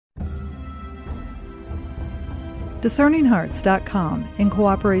DiscerningHearts.com, in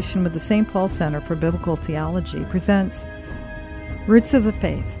cooperation with the St. Paul Center for Biblical Theology, presents Roots of the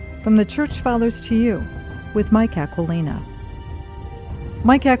Faith, From the Church Fathers to You, with Mike Aquilina.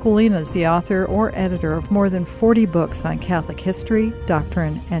 Mike Aquilina is the author or editor of more than 40 books on Catholic history,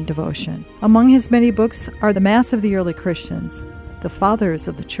 doctrine, and devotion. Among his many books are The Mass of the Early Christians, The Fathers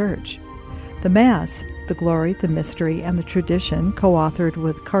of the Church, The Mass, The Glory, the Mystery, and the Tradition, co-authored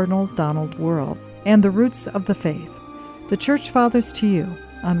with Cardinal Donald Wuerl, and The Roots of the Faith, The Church Fathers to You,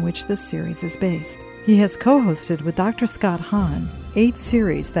 on which this series is based. He has co-hosted with Dr. Scott Hahn 8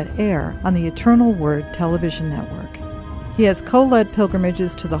 series that air on the Eternal Word television network. He has co-led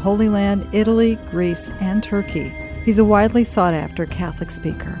pilgrimages to the Holy Land, Italy, Greece, and Turkey. He's a widely sought-after Catholic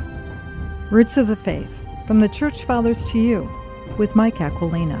speaker. Roots of the Faith, From the Church Fathers to You, with Mike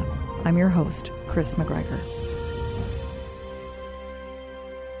Aquilina. I'm your host, Chris McGregor.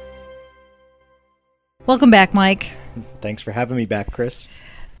 Welcome back, Mike. Thanks for having me back, Chris.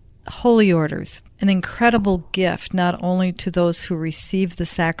 Holy orders, an incredible gift not only to those who receive the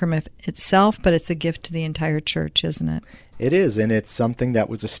sacrament itself, but it's a gift to the entire church, isn't it? It is, and it's something that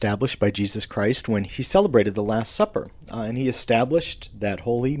was established by Jesus Christ when he celebrated the Last Supper. And he established that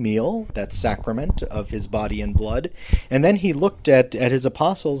holy meal, that sacrament of his body and blood. And then he looked at his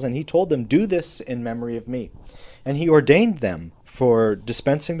apostles and he told them, do this in memory of me. And he ordained them for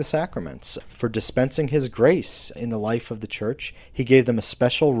dispensing the sacraments, for dispensing his grace in the life of the church. He gave them a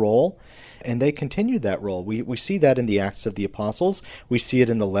special role, and they continued that role. We see that in the Acts of the Apostles. We see it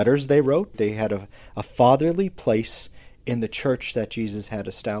in the letters they wrote. They had a fatherly place in the church that Jesus had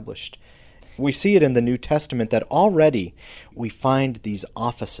established. We see it in the New Testament that already we find these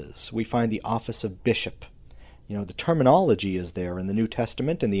offices. We find the office of bishop. You know, the terminology is there in the New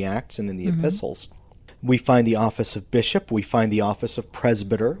Testament, in the Acts, and in the epistles. We find the office of bishop, we find the office of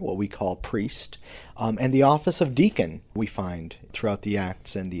presbyter, what we call priest, and the office of deacon we find throughout the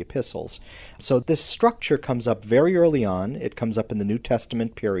Acts and the epistles. So this structure comes up very early on. It comes up in the New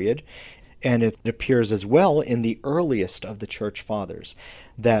Testament period, and it appears as well in the earliest of the church fathers,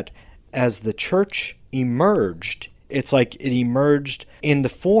 that as the church emerged, it's like it emerged in the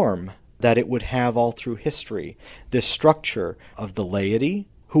form that it would have all through history, this structure of the laity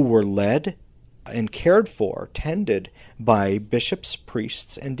who were led and cared for, tended by bishops,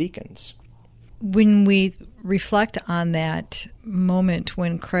 priests, and deacons. When we reflect on that moment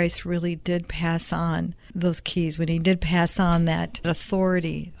when Christ really did pass on those keys, when he did pass on that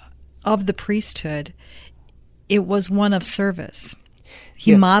authority of the priesthood, it was one of service.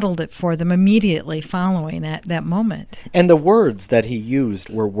 He modeled it for them immediately following that moment. And the words that he used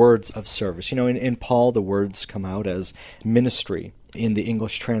were words of service. You know, in Paul, the words come out as ministry in the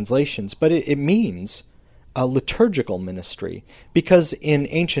English translations, but it means a liturgical ministry, because in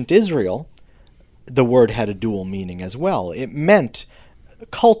ancient Israel, the word had a dual meaning as well. It meant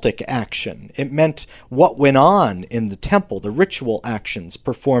cultic action. It meant what went on in the temple, the ritual actions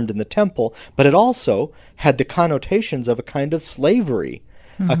performed in the temple, but it also had the connotations of a kind of slavery,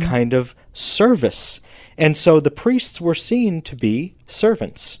 a kind of service. And so the priests were seen to be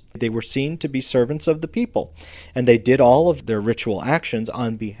servants. They were seen to be servants of the people. And they did all of their ritual actions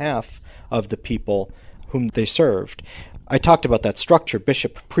on behalf of the people whom they served. I talked about that structure,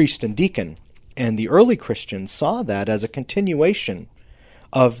 bishop, priest, and deacon. And the early Christians saw that as a continuation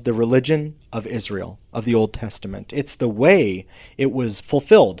of the religion of Israel, of the Old Testament. It's the way it was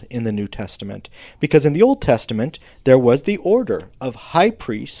fulfilled in the New Testament. Because in the Old Testament, there was the order of high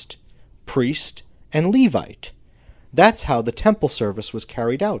priest, priest, and Levite. That's how the temple service was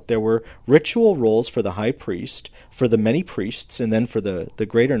carried out. There were ritual roles for the high priest, for the many priests, and then for the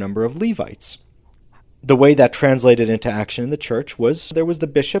greater number of Levites. The way that translated into action in the church was there was the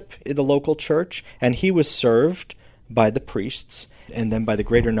bishop in the local church, and he was served by the priests and then by the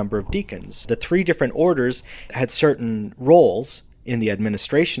greater number of deacons. The 3 different orders had certain roles in the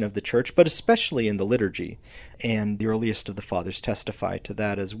administration of the church, but especially in the liturgy, and the earliest of the fathers testify to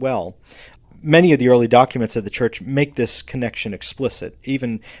that as well. Many of the early documents of the church make this connection explicit.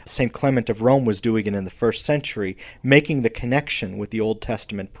 Even St. Clement of Rome was doing it in the 1st century, making the connection with the Old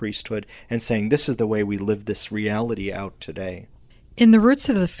Testament priesthood and saying this is the way we live this reality out today. In the Roots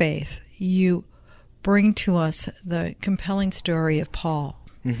of the Faith, you bring to us the compelling story of Paul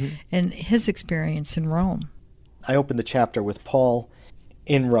and his experience in Rome. I opened the chapter with Paul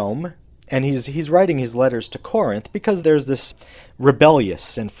in Rome, and he's writing his letters to Corinth because there's this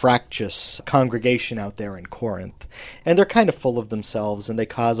rebellious and fractious congregation out there in Corinth, and they're kind of full of themselves, and they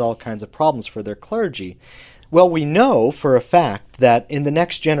cause all kinds of problems for their clergy. Well, we know for a fact that in the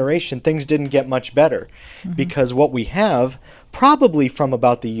next generation things didn't get much better, because what we have, probably from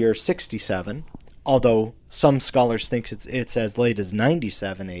about the year 67 although some scholars think it's as late as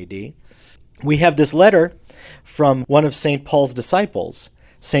 97 AD. We have this letter from one of St. Paul's disciples,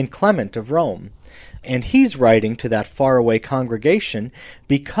 St. Clement of Rome, and he's writing to that faraway congregation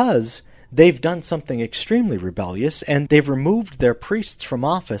because they've done something extremely rebellious, and they've removed their priests from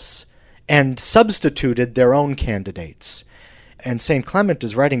office and substituted their own candidates. And St. Clement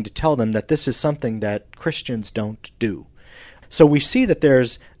is writing to tell them that this is something that Christians don't do. So we see that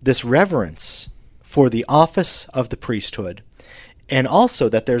there's this reverence for the office of the priesthood, and also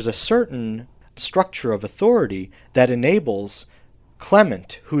that there's a certain structure of authority that enables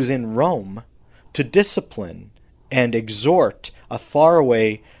Clement, who's in Rome, to discipline and exhort a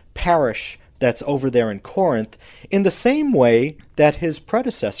faraway parish that's over there in Corinth in the same way that his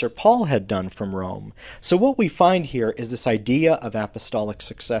predecessor Paul had done from Rome. So what we find here is this idea of apostolic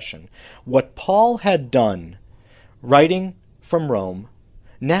succession. What Paul had done, writing from Rome,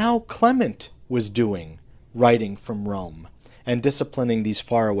 now Clement was doing, writing from Rome, and disciplining these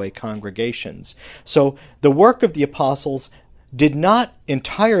faraway congregations. So the work of the apostles did not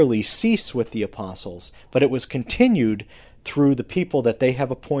entirely cease with the apostles, but it was continued through the people that they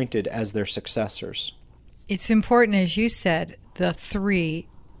have appointed as their successors. It's important, as you said, the three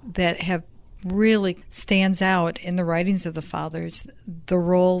that have really stands out in the writings of the fathers, the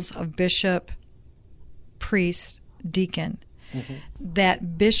roles of bishop, priest, deacon. Mm-hmm.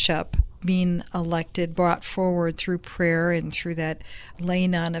 That bishop being elected, brought forward through prayer and through that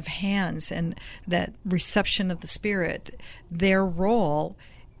laying on of hands and that reception of the Spirit, their role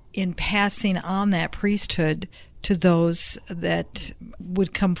in passing on that priesthood to those that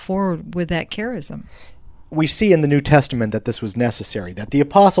would come forward with that charism. We see in the New Testament that this was necessary, that the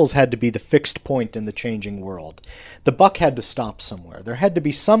apostles had to be the fixed point in the changing world. The buck had to stop somewhere. There had to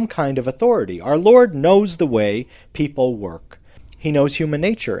be some kind of authority. Our Lord knows the way people work. He knows human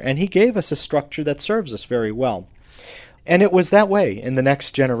nature, and he gave us a structure that serves us very well. And it was that way in the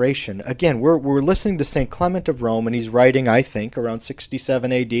next generation. Again, we're listening to St. Clement of Rome, and he's writing, I think, around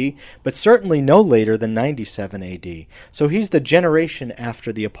 67 AD, but certainly no later than 97 AD. So he's the generation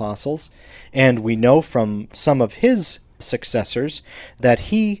after the apostles, and we know from some of his successors that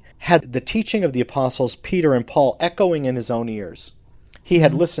he had the teaching of the apostles, Peter and Paul, echoing in his own ears. He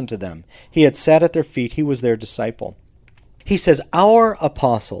had listened to them. He had sat at their feet. He was their disciple. He says, our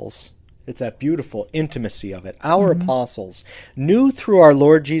apostles, it's that beautiful intimacy of it, our apostles knew through our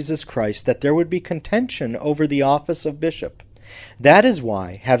Lord Jesus Christ that there would be contention over the office of bishop. That is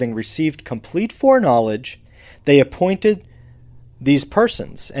why, having received complete foreknowledge, they appointed these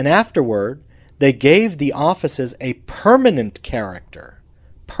persons, and afterward they gave the offices a permanent character,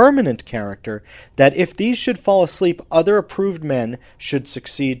 that if these should fall asleep, other approved men should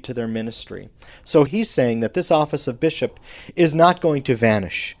succeed to their ministry. So he's saying that this office of bishop is not going to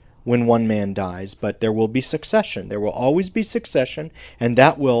vanish when one man dies, but there will be succession. There will always be succession, and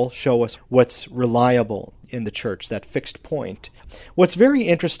that will show us what's reliable in the church, that fixed point. What's very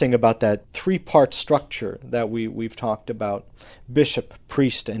interesting about that three-part structure that we've talked about, bishop,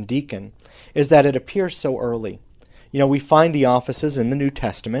 priest, and deacon, is that it appears so early. You know, we find the offices in the New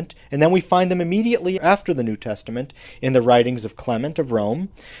Testament, and then we find them immediately after the New Testament in the writings of Clement of Rome,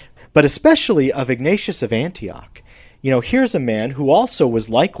 but especially of Ignatius of Antioch. You know, here's a man who also was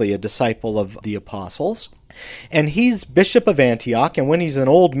likely a disciple of the apostles, and he's Bishop of Antioch, and when he's an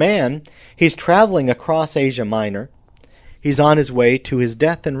old man, he's traveling across Asia Minor. He's on his way to his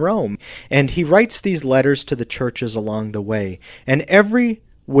death in Rome, and he writes these letters to the churches along the way, and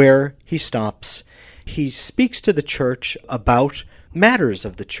everywhere he stops, he speaks to the church about matters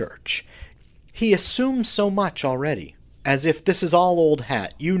of the church. He assumes so much already, as if this is all old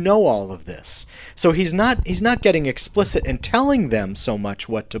hat. You know all of this. So he's not getting explicit and telling them so much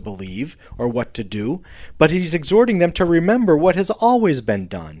what to believe or what to do, but he's exhorting them to remember what has always been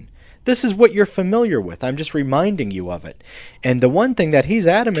done. This is what you're familiar with. I'm just reminding you of it. And the one thing that he's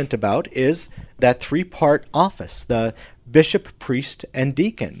adamant about is that three-part office, the bishop, priest, and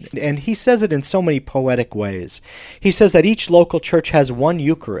deacon. And he says it in so many poetic ways. He says that each local church has one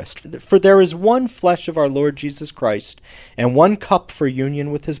Eucharist, for there is one flesh of our Lord Jesus Christ, and one cup for union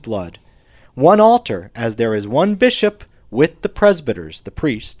with his blood. One altar, as there is one bishop with the presbyters, the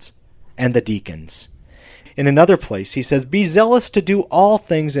priests, and the deacons. In another place, he says, be zealous to do all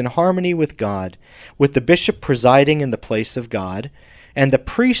things in harmony with God, with the bishop presiding in the place of God, and the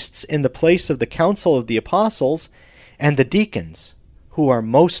priests in the place of the council of the apostles, and the deacons, who are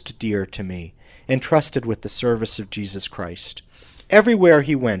most dear to me, entrusted with the service of Jesus Christ. Everywhere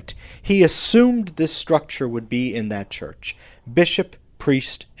he went, he assumed this structure would be in that church, bishop,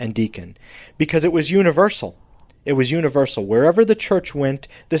 priest, and deacon, because it was universal. It was universal. Wherever the church went,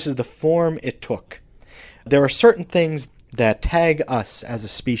 this is the form it took. There are certain things that tag us as a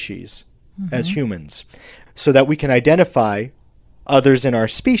species, as humans, so that we can identify others in our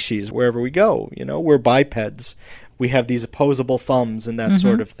species wherever we go. We're bipeds. We have these opposable thumbs and that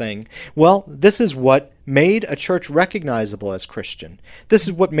sort of thing. Well, this is what made a church recognizable as Christian. This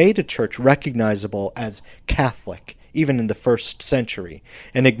is what made a church recognizable as Catholic, even in the first century.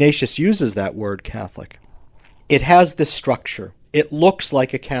 And Ignatius uses that word Catholic. It has this structure. It looks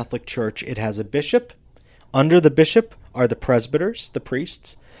like a Catholic church. It has a bishop. Under the bishop are the presbyters, the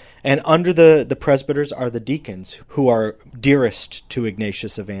priests. And under the presbyters are the deacons, who are dearest to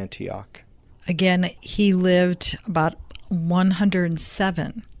Ignatius of Antioch. Again, he lived about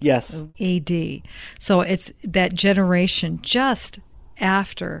 107 Yes. AD. So it's that generation just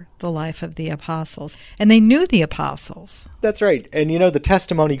after the life of the apostles. And they knew the apostles. That's right. And the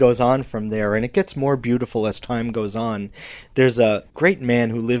testimony goes on from there, and it gets more beautiful as time goes on. There's a great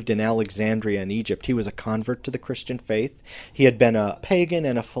man who lived in Alexandria in Egypt. He was a convert to the Christian faith. He had been a pagan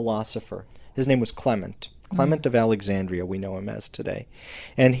and a philosopher. His name was Clement. Clement of Alexandria, we know him as today.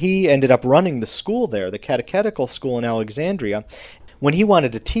 And he ended up running the school there, the catechetical school in Alexandria. When he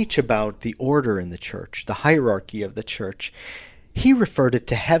wanted to teach about the order in the church, the hierarchy of the church, he referred it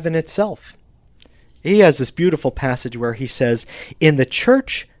to heaven itself. He has this beautiful passage where he says, in the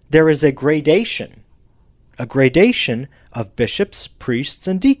church there is a gradation of bishops, priests,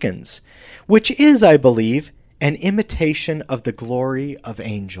 and deacons, which is, I believe, an imitation of the glory of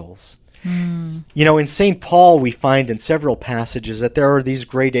angels. In St. Paul, we find in several passages that there are these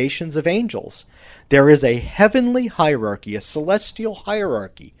gradations of angels. There is a heavenly hierarchy, a celestial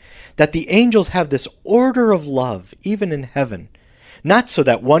hierarchy, that the angels have this order of love, even in heaven. Not so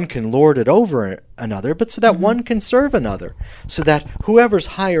that one can lord it over another, but so that one can serve another, so that whoever's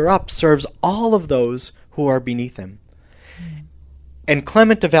higher up serves all of those who are beneath him. And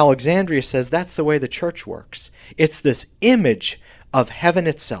Clement of Alexandria says that's the way the church works. It's this image of heaven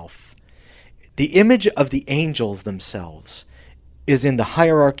itself. The image of the angels themselves is in the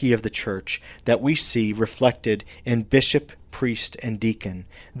hierarchy of the church that we see reflected in bishop, priest, and deacon.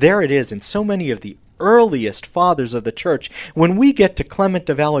 There it is in so many of the earliest fathers of the church. When we get to Clement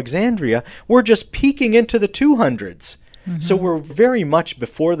of Alexandria, we're just peeking into the 200s. So we're very much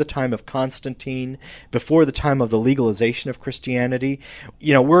before the time of Constantine, before the time of the legalization of Christianity.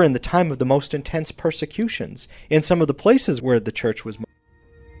 We're in the time of the most intense persecutions in some of the places where the church was.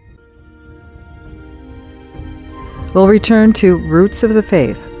 We'll return to Roots of the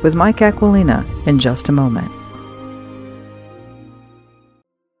Faith with Mike Aquilina in just a moment.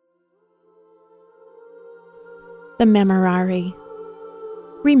 The Memorare.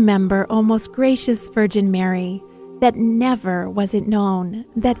 Remember, O most gracious Virgin Mary, that never was it known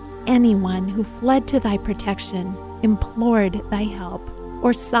that anyone who fled to thy protection, implored thy help,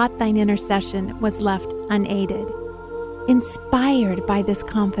 or sought thine intercession was left unaided. Inspired by this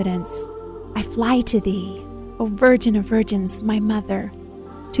confidence, I fly to thee, O Virgin of Virgins, my Mother.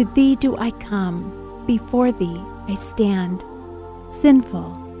 To thee do I come, before thee I stand,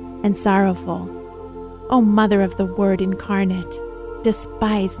 sinful and sorrowful. O Mother of the Word incarnate,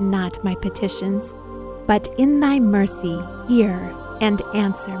 despise not my petitions, but in thy mercy hear and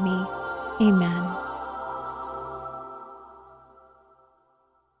answer me. Amen.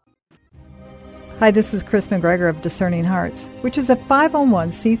 Hi, this is Chris McGregor of Discerning Hearts, which is a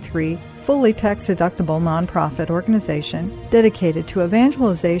 501c3 fully tax-deductible nonprofit organization dedicated to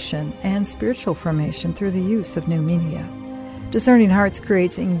evangelization and spiritual formation through the use of new media. Discerning Hearts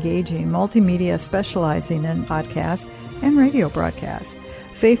creates engaging multimedia specializing in podcasts and radio broadcasts,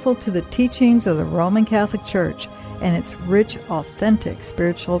 faithful to the teachings of the Roman Catholic Church and its rich, authentic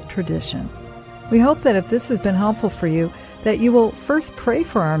spiritual tradition. We hope that if this has been helpful for you, that you will first pray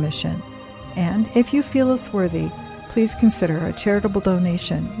for our mission, and if you feel us worthy, please consider a charitable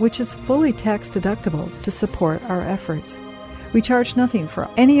donation, which is fully tax-deductible to support our efforts. We charge nothing for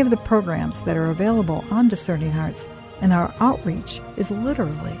any of the programs that are available on Discerning Hearts, and our outreach is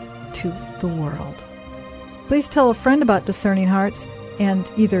literally to the world. Please tell a friend about Discerning Hearts and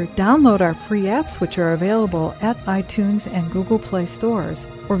either download our free apps, which are available at iTunes and Google Play stores,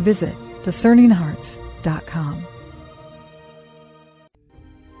 or visit discerninghearts.com.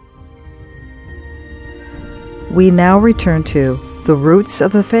 We now return to The Roots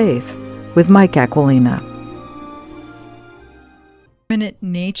of the Faith with Mike Aquilina. Permanent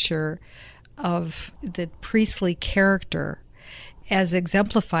nature of the priestly character as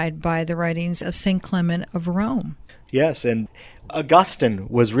exemplified by the writings of St. Clement of Rome. Yes, and Augustine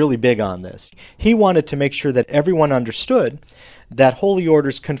was really big on this. He wanted to make sure that everyone understood that holy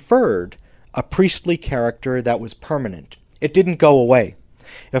orders conferred a priestly character that was permanent. It didn't go away.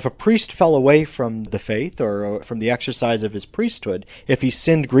 If a priest fell away from the faith or from the exercise of his priesthood, if he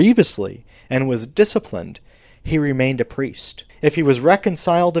sinned grievously and was disciplined, he remained a priest. If he was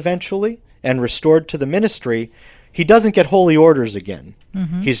reconciled eventually and restored to the ministry, he doesn't get holy orders again.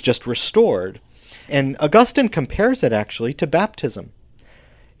 Mm-hmm. He's just restored. And Augustine compares it actually to baptism.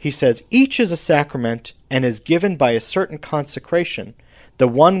 He says, each is a sacrament and is given by a certain consecration, the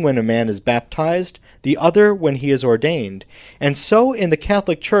one when a man is baptized, the other when he is ordained. And so in the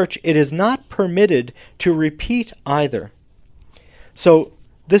Catholic Church, it is not permitted to repeat either. So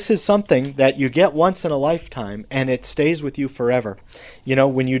this is something that you get once in a lifetime, and it stays with you forever. You know,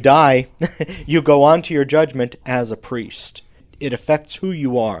 when you die, you go on to your judgment as a priest. It affects who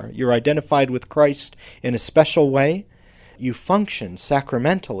you are. You're identified with Christ in a special way. You function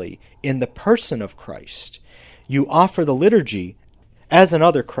sacramentally in the person of Christ. You offer the liturgy as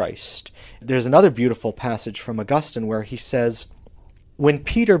another Christ. There's another beautiful passage from Augustine where he says, when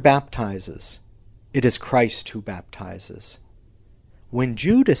Peter baptizes, it is Christ who baptizes. When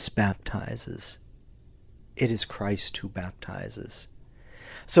Judas baptizes, it is Christ who baptizes.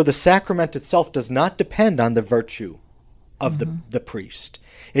 So the sacrament itself does not depend on the virtue of the priest.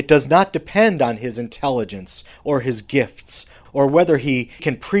 It does not depend on his intelligence or his gifts or whether he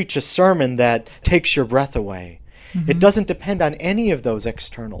can preach a sermon that takes your breath away. It doesn't depend on any of those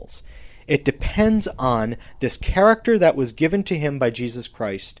externals. It depends on this character that was given to him by Jesus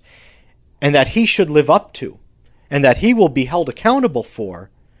Christ and that he should live up to and that he will be held accountable for,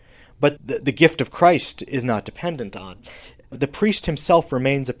 but the gift of Christ is not dependent on. The priest himself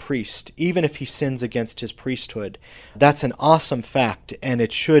remains a priest, even if he sins against his priesthood. That's an awesome fact, and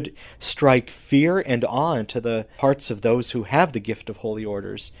it should strike fear and awe into the hearts of those who have the gift of holy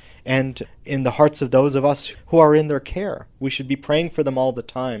orders, and in the hearts of those of us who are in their care. We should be praying for them all the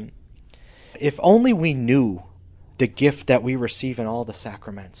time. If only we knew the gift that we receive in all the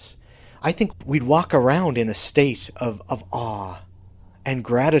sacraments, I think we'd walk around in a state of awe and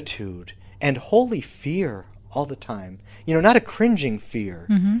gratitude and holy fear all the time. You know, not a cringing fear,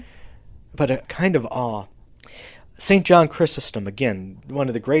 but a kind of awe. St. John Chrysostom, again, one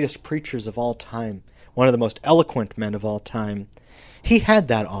of the greatest preachers of all time, one of the most eloquent men of all time, he had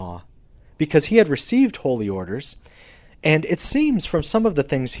that awe because he had received holy orders. And it seems from some of the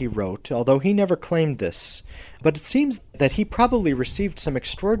things he wrote, although he never claimed this, but it seems that he probably received some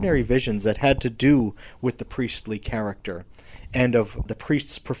extraordinary visions that had to do with the priestly character and of the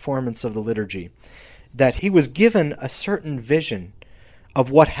priest's performance of the liturgy, that he was given a certain vision of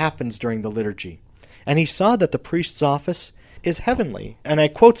what happens during the liturgy. And he saw that the priest's office is heavenly. And I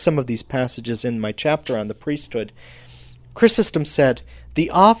quote some of these passages in my chapter on the priesthood. Chrysostom said, "The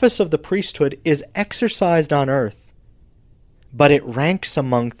office of the priesthood is exercised on earth, but it ranks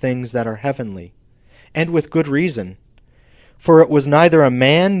among things that are heavenly, and with good reason. For it was neither a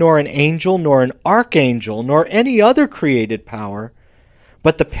man, nor an angel, nor an archangel, nor any other created power,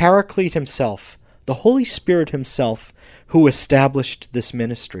 but the Paraclete himself, the Holy Spirit himself, who established this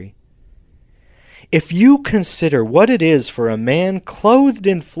ministry. If you consider what it is for a man clothed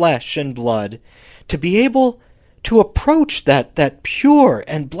in flesh and blood to be able to approach that pure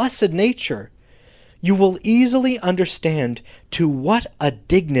and blessed nature, you will easily understand to what a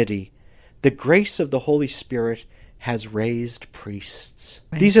dignity the grace of the Holy Spirit has raised priests."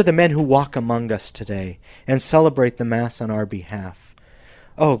 Right. These are the men who walk among us today and celebrate the Mass on our behalf.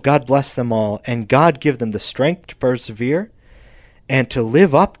 Oh, God bless them all, and God give them the strength to persevere and to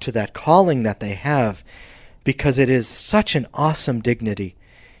live up to that calling that they have, because it is such an awesome dignity,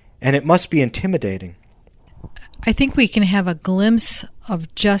 and it must be intimidating. I think we can have a glimpse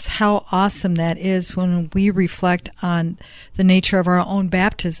of just how awesome that is when we reflect on the nature of our own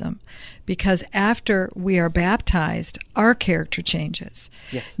baptism, because after we are baptized, our character changes.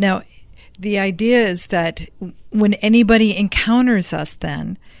 Yes. Now, the idea is that when anybody encounters us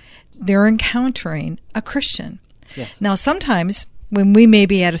then, they're encountering a Christian. Yes. Now, sometimes when we may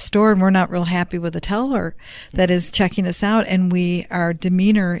be at a store and we're not real happy with the teller that is checking us out and our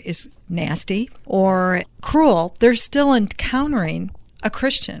demeanor is nasty or cruel, they're still encountering a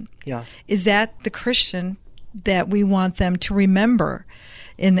Christian. Yeah. Is that the Christian that we want them to remember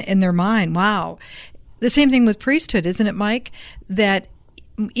in their mind? Wow. The same thing with priesthood, isn't it, Mike? That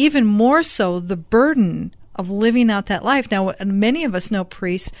even more so the burden of living out that life. Now, many of us know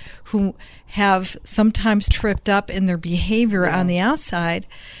priests who have sometimes tripped up in their behavior on the outside,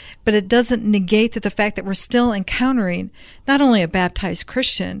 but it doesn't negate the fact that we're still encountering not only a baptized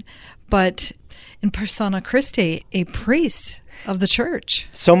Christian, but in persona Christi, a priest of the church.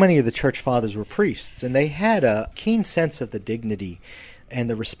 So many of the church fathers were priests, and they had a keen sense of the dignity and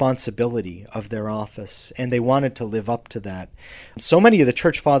the responsibility of their office, and they wanted to live up to that. So many of the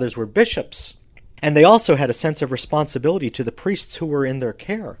church fathers were bishops, and they also had a sense of responsibility to the priests who were in their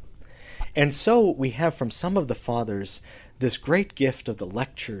care. And so we have from some of the fathers this great gift of the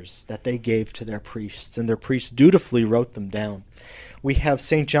lectures that they gave to their priests, and their priests dutifully wrote them down. We have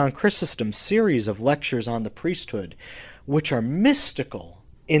St. John Chrysostom's series of lectures on the priesthood, which are mystical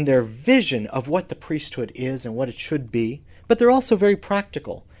in their vision of what the priesthood is and what it should be, but they're also very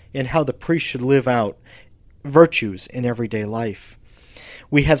practical in how the priest should live out virtues in everyday life.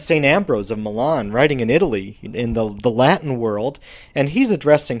 We have St. Ambrose of Milan writing in Italy, in the Latin world, and he's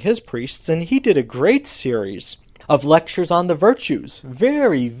addressing his priests, and he did a great series of lectures on the virtues,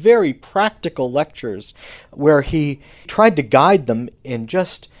 very, very practical lectures, where he tried to guide them in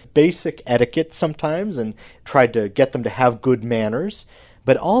just basic etiquette sometimes, and tried to get them to have good manners,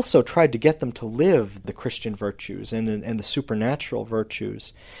 but also tried to get them to live the Christian virtues and the supernatural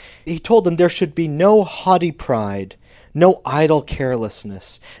virtues. He told them there should be no haughty pride, no idle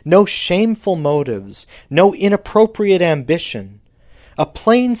carelessness, no shameful motives, no inappropriate ambition. A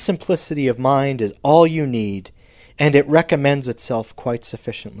plain simplicity of mind is all you need, and it recommends itself quite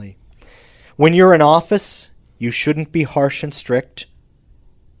sufficiently. When you're in office, you shouldn't be harsh and strict,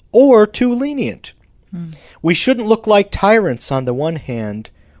 or too lenient. We shouldn't look like tyrants on the one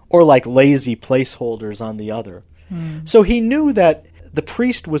hand, or like lazy placeholders on the other. So he knew that the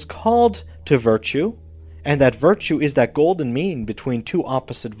priest was called to virtue, and that virtue is that golden mean between two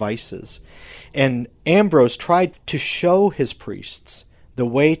opposite vices. And Ambrose tried to show his priests the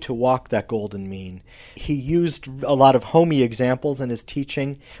way to walk that golden mean. He used a lot of homey examples in his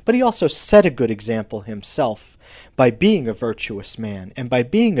teaching, but he also set a good example himself by being a virtuous man, and by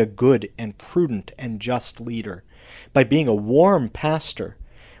being a good and prudent and just leader, by being a warm pastor.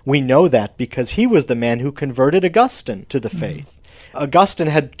 We know that because he was the man who converted Augustine to the faith. Augustine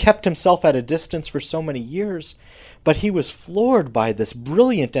had kept himself at a distance for so many years, but he was floored by this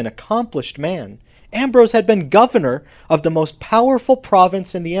brilliant and accomplished man. Ambrose had been governor of the most powerful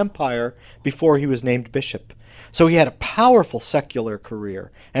province in the empire before he was named bishop. So he had a powerful secular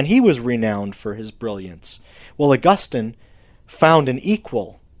career, and he was renowned for his brilliance. Well, Augustine found an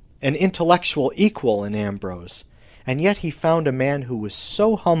equal, an intellectual equal in Ambrose, and yet he found a man who was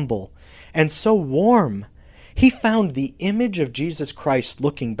so humble and so warm. He found the image of Jesus Christ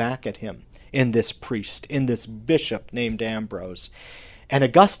looking back at him in this priest, in this bishop named Ambrose. And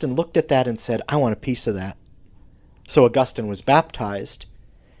Augustine looked at that and said, I want a piece of that. So Augustine was baptized,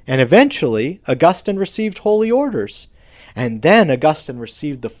 and eventually Augustine received holy orders. And then Augustine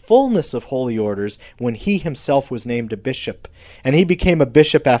received the fullness of holy orders when he himself was named a bishop. And he became a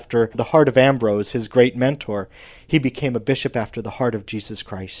bishop after the heart of Ambrose, his great mentor. He became a bishop after the heart of Jesus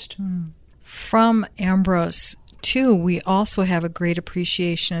Christ. From Ambrose, too, we also have a great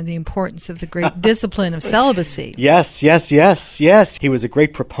appreciation of the importance of the great discipline of celibacy. Yes. He was a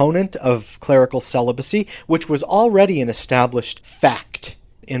great proponent of clerical celibacy, which was already an established fact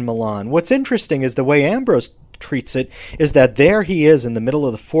in Milan. What's interesting is the way Ambrose treats it is that there he is in the middle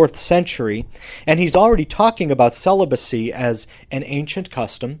of the 4th century, and he's already talking about celibacy as an ancient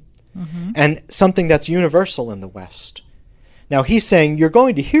custom and something that's universal in the West. Now he's saying you're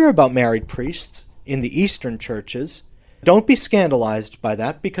going to hear about married priests in the Eastern churches. Don't be scandalized by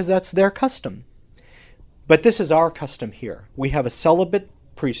that because that's their custom. But this is our custom here. We have a celibate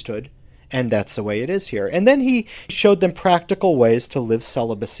priesthood, and that's the way it is here. And then he showed them practical ways to live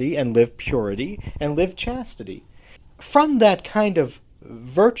celibacy and live purity and live chastity. From that kind of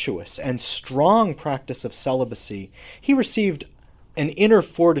virtuous and strong practice of celibacy, he received an inner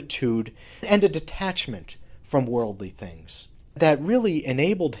fortitude and a detachment from worldly things that really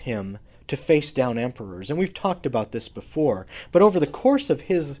enabled him to face down emperors. And we've talked about this before, but over the course of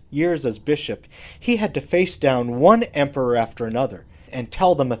his years as bishop, he had to face down one emperor after another and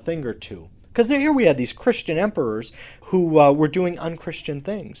tell them a thing or two. Because here we had these Christian emperors who were doing unchristian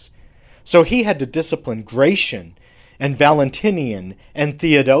things. So he had to discipline Gratian and Valentinian and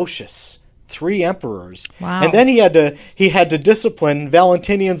Theodosius, 3 emperors. Wow. And then he had to discipline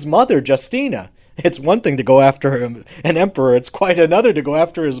Valentinian's mother, Justina. It's one thing to go after an emperor. It's quite another to go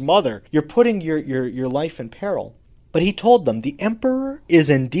after his mother. You're putting your life in peril. But he told them, the emperor is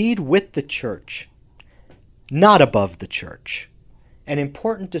indeed with the church, not above the church. An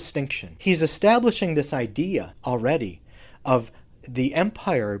important distinction. He's establishing this idea already of the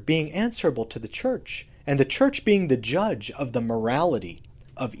empire being answerable to the church, and the church being the judge of the morality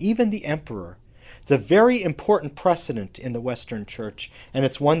of even the emperor. It's a very important precedent in the Western church, and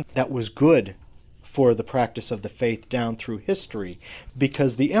it's one that was good for the practice of the faith down through history,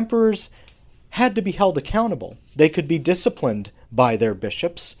 because the emperors had to be held accountable. They could be disciplined by their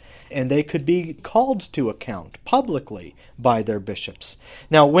bishops, and they could be called to account publicly by their bishops.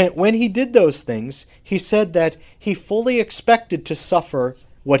 Now, when he did those things, he said that he fully expected to suffer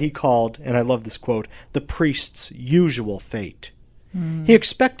what he called, and I love this quote, the priest's usual fate. He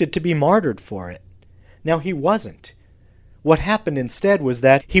expected to be martyred for it. Now, he wasn't. What happened instead was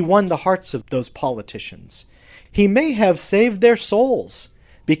that he won the hearts of those politicians. He may have saved their souls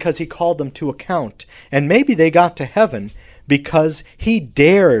because he called them to account, and maybe they got to heaven because he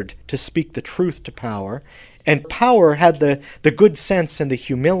dared to speak the truth to power, and power had the good sense and the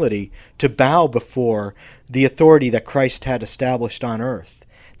humility to bow before the authority that Christ had established on earth.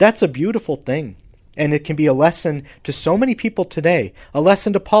 That's a beautiful thing, and it can be a lesson to so many people today, a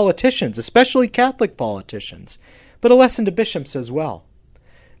lesson to politicians, especially Catholic politicians, but a lesson to bishops as well.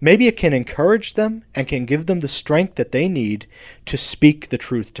 Maybe it can encourage them and can give them the strength that they need to speak the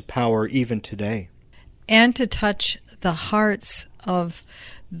truth to power even today. And to touch the hearts of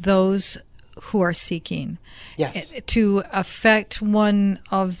those who are seeking. Yes. To affect one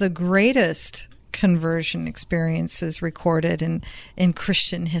of the greatest conversion experiences recorded in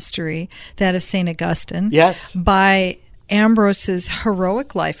Christian history, that of St. Augustine. Yes. By Ambrose's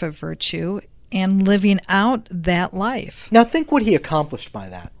heroic life of virtue and living out that life. Now think what he accomplished by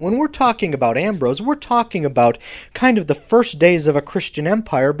that. When we're talking about Ambrose, we're talking about kind of the first days of a Christian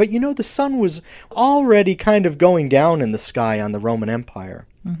empire, but the sun was already kind of going down in the sky on the Roman Empire.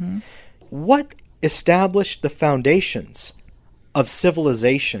 Mm-hmm. What established the foundations of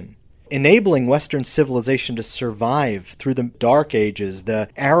civilization, enabling Western civilization to survive through the Dark Ages, the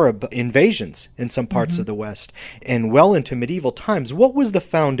Arab invasions in some parts of the West, and well into medieval times? What was the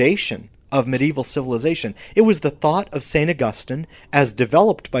foundation of medieval civilization? It was the thought of St. Augustine as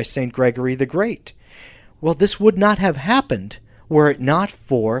developed by St. Gregory the Great. Well, this would not have happened were it not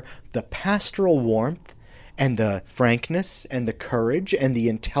for the pastoral warmth and the frankness and the courage and the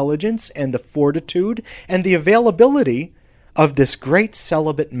intelligence and the fortitude and the availability of this great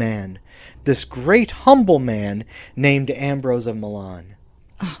celibate man, this great humble man named Ambrose of Milan.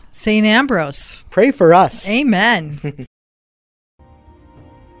 Oh, St. Ambrose. Pray for us. Amen.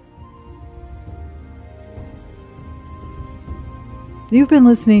 You've been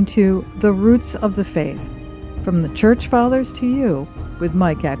listening to The Roots of the Faith, From the Church Fathers to You, with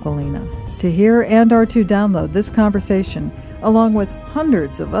Mike Aquilina. To hear and/or to download this conversation, along with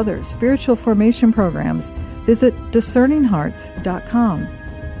hundreds of other spiritual formation programs, visit discerninghearts.com.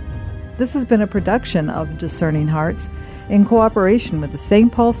 This has been a production of Discerning Hearts in cooperation with the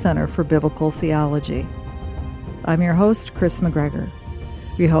St. Paul Center for Biblical Theology. I'm your host, Chris McGregor.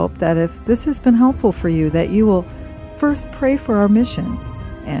 We hope that if this has been helpful for you, that you will first pray for our mission,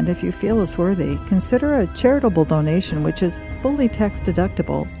 and if you feel us worthy, consider a charitable donation which is fully tax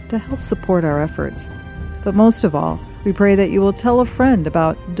deductible to help support our efforts. But most of all, we pray that you will tell a friend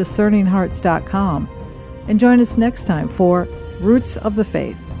about discerninghearts.com and join us next time for Roots of the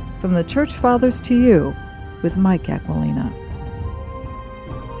Faith, From the Church Fathers to You, with Mike Aquilina.